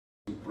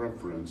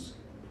preference,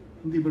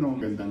 hindi ba naman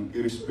gandang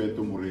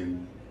irespeto mo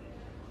rin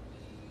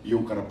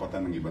yung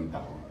karapatan ng ibang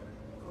tao?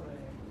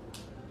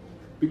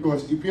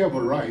 Because if you have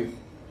a right,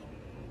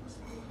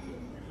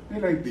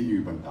 may right din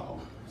yung ibang tao.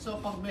 So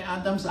pag may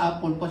Adam's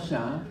apple pa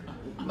siya,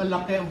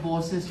 malaki ang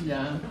boses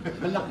niya,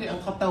 malaki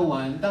ang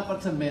katawan, dapat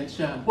sa med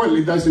siya. Well,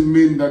 it doesn't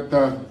mean that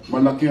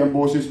malaki ang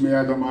boses may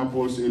Adam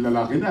apples,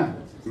 lalaki na.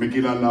 May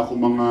kilala akong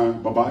mga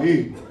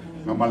babae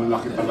na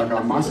malalaki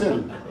talaga ang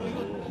muscle.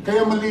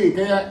 Kaya mali,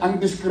 kaya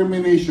ang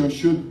discrimination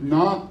should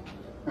not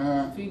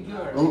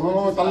figure.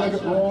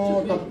 Talaga.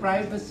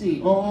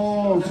 Privacy.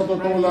 Sa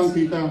totoo lang,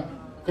 tita.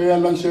 Kaya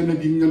lang siya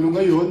naging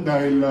ngayon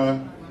dahil,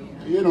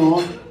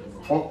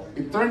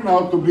 it turned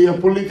out to be a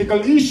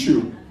political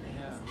issue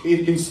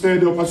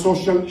instead of a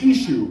social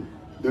issue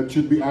that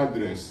should be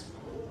addressed.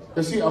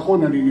 Kasi ako,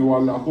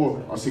 naniniwala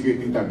ako, sige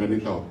tita,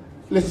 ganito.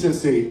 Let's just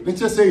say,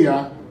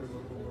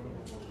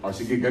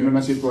 sige, ganun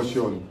ang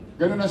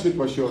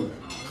sitwasyon.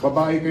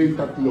 Babae kayong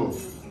tatlo.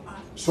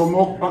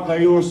 Sumok pa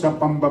kayo sa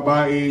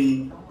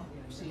pambabaeng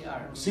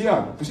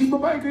CR. Kasi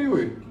babae kayo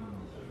eh.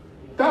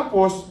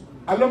 Tapos,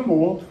 alam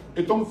mo,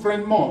 itong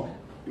friend mo,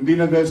 hindi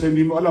na dahil sa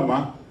hindi mo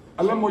alam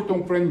alam mo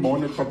itong friend mo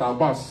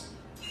nagpatabas.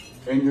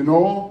 And you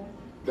know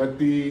that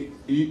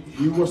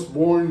he was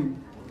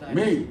born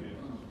male.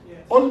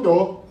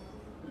 Although,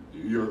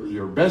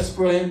 your best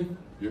friend,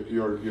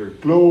 you're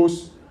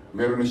close,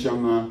 meron na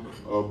siyang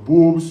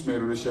boobs,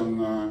 meron na siyang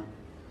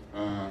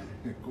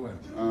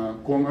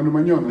kung ano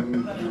man yun.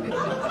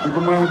 Hindi ko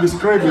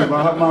ma-describe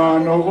baka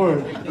maano ko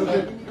eh.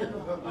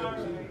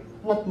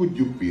 What would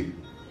you feel,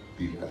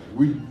 tita?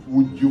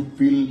 Would you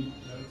feel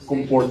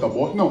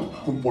comfortable? No,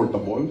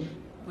 comfortable?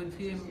 With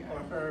him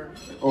or her.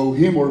 Oh,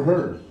 him or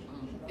her.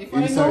 If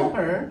I know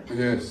her,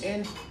 yes,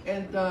 and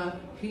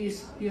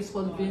he's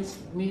convinced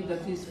me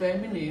that he's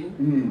feminine,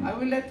 I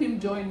will let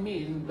him join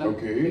me in the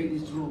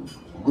ladies' room.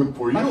 Good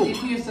for you. But if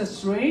he is a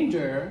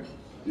stranger,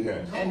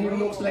 yes, and he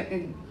looks like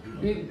a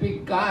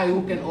big guy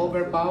who can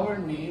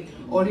overpower me,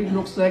 or he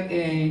looks like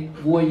a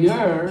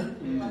voyeur,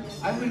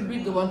 I will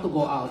be the one to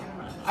go out.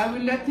 I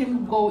will let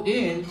him go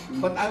in,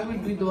 but I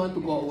will be the one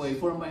to go away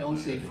for my own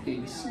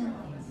safety.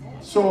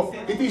 So,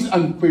 it is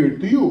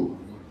unfair to you.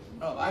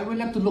 I will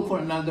have to look for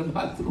another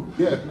bathroom.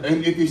 Yeah,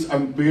 and it is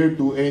unfair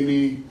to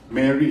any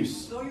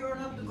Marys. So you're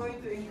not going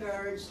to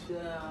encourage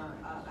a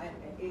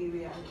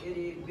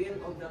bill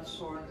of that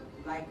sort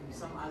like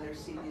some other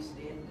cities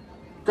did?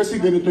 Kasi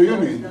ganito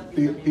yun eh,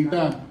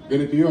 tita,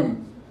 ganito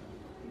yun.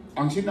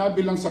 Ang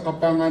sinabi lang sa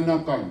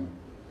kapanganakan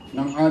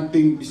ng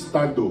ating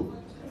estado,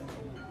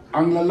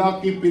 ang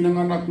lalaki,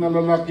 pinanganak na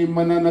lalaki,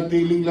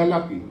 mananatiling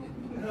lalaki.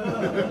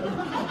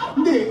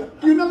 Hindi,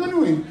 yun ang ano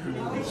eh.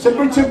 Sa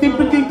birth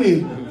certificate eh.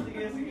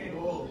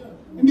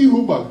 Hindi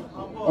ho ba?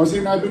 O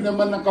sinabi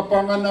naman ng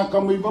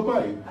kapanganakan mo'y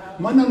babae,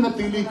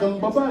 mananatili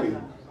kang babae.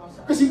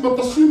 Kasi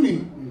batas yun eh.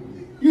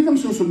 Yun ang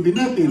susundin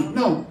natin.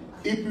 Now,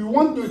 if we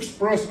want to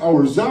express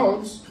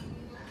ourselves,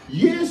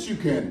 yes,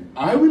 you can.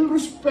 I will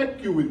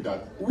respect you with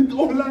that. With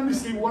all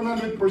honesty,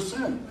 100%.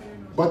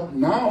 But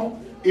now,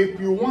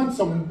 if you want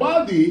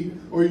somebody,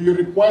 or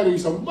you're requiring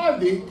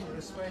somebody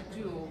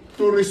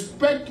to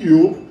respect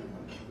you,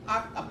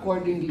 act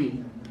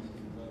accordingly.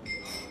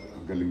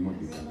 Ang galing mo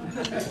dito.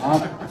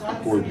 Act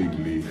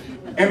accordingly.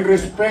 And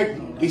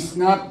respect is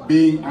not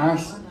being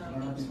asked.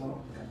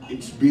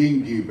 It's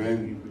being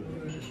given.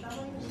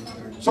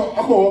 So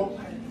ako,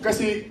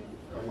 kasi,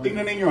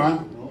 tingnan ninyo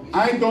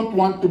I don't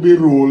want to be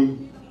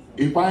ruled,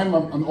 if I'm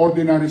an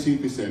ordinary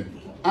citizen,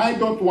 I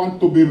don't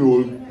want to be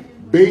ruled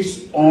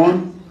based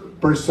on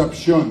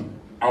perception.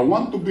 I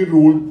want to be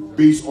ruled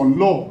based on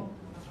law.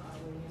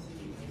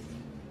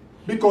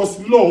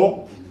 Because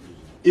law,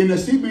 in a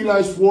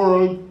civilized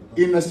world,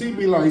 in a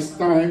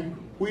civilized time,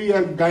 we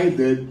are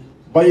guided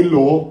by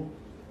law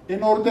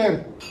and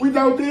order.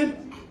 Without it,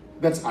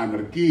 that's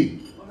anarchy.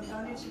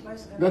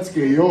 That's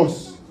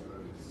chaos.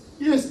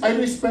 Yes, I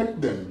respect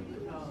them.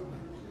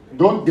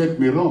 Don't get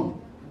me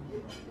wrong.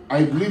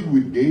 I've lived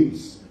with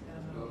gays.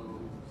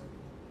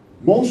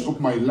 Most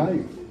of my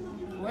life.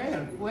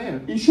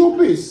 Where? In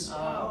showbiz.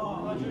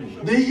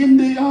 Day in,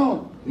 day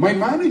out. My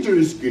manager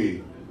is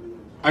gay.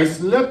 I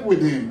slept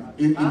with him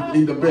in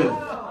the bed.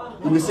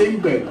 In the same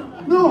bed.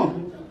 No.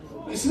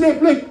 I slept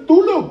like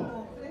tulog.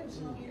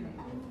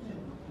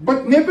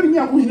 But never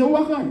niya ako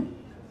hinawakan.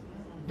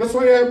 That's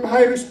why I have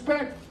high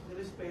respect.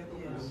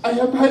 I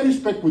have high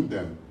respect with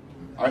them.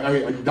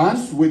 I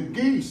dance with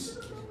gays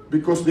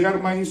because they are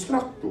my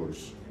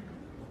instructors.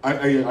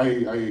 I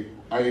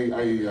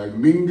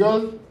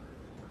mingle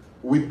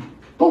with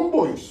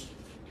tomboys.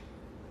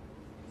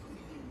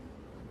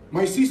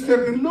 My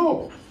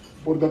sister-in-law,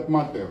 for that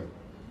matter.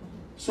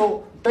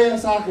 So, kaya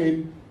sa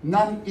akin,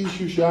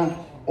 non-issue siya.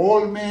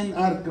 All men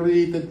are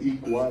created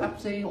equal. Stop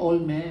saying all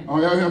men.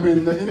 I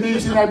mean, hindi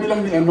sinabi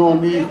lang ni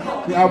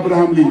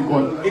Abraham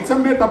Lincoln. It's a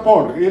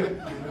metaphor.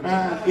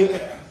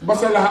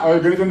 Basta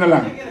lahat, ganito na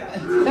lang.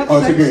 That's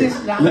sige.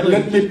 sexist language.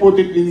 Let me put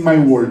it in my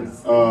word.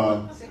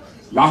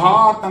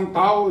 Lahat ng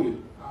tao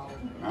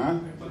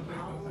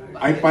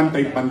ay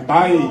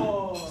pantay-pantay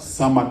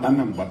sa mata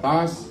ng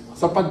batas,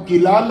 sa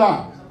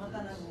pagkilala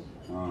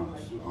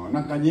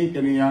ng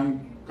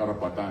kanyang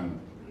karapatan.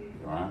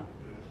 Diba?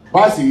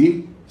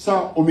 Base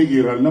sa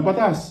umiiral na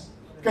batas.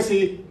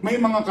 Kasi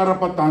may mga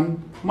karapatan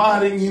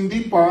maaaring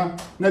hindi pa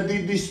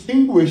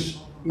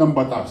nadidistinguish ng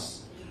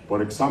batas.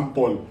 For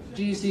example,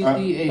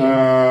 GCTA.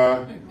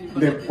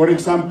 for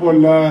example,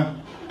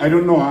 I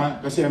don't know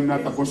kasi I'm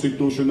not a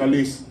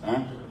constitutionalist.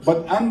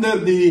 But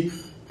under the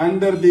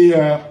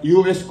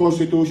US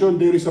Constitution,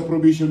 there is a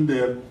provision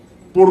there,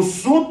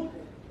 pursuit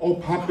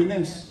of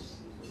happiness.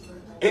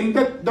 And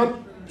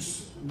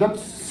that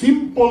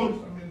simple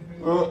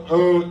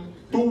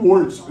two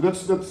words,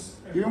 that's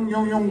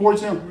yung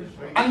words na yun.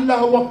 Ang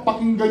lawak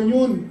pakinggan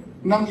yun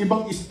ng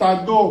ibang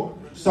estado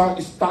sa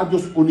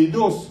Estados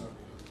Unidos.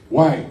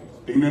 Why?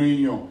 Tingnan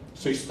niyo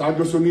sa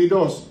Estados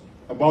Unidos,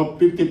 about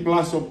 50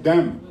 plus of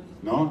them,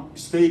 no,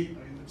 state,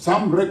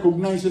 some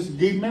recognizes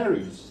gay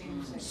marriage,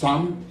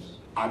 some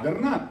other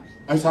not,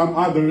 and some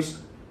others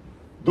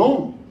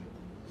don't.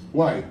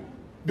 Why?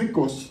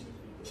 Because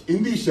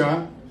hindi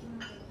siya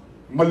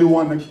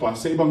maliwanag pa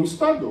sa ibang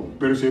estado.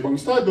 Pero sa ibang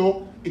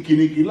estado,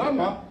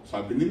 ikinikilala,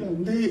 sabi nila,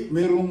 hindi,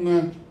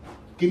 merong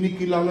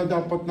kinikilala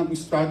dapat ng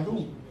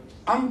estado.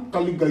 Ang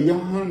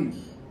kaligayahan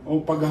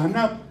o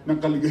paghahanap ng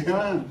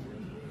kaligayahan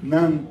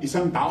ng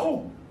isang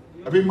tao.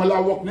 Sabi,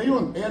 malawak na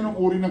yun. Anong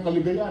uri ng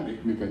kaligayahan?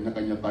 May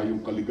kanya-kanya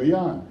tayong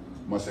kaligayahan.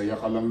 Masaya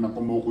ka lang na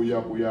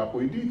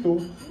kumukuya-kuya-kuy dito.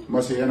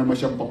 Masaya naman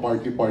siyang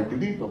pa-party-party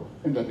dito.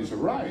 And that is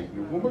right.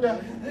 Kumbaga,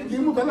 hindi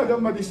mo talaga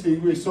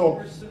ma-distinguish. So,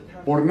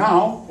 for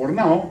now,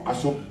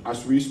 as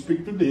we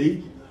speak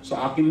today,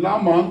 sa akin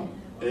lamang,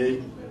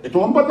 ito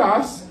ang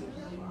batas.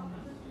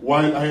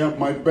 While I have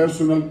my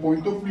personal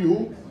point of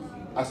view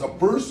as a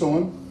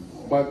person,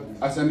 but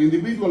as an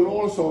individual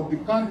also of the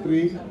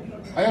country,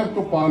 I have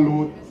to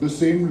follow the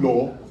same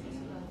law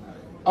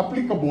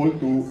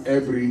applicable to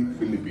every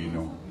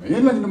Filipino.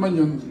 Ayan lang naman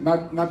yun,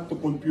 not to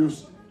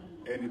confuse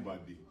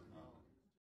anybody.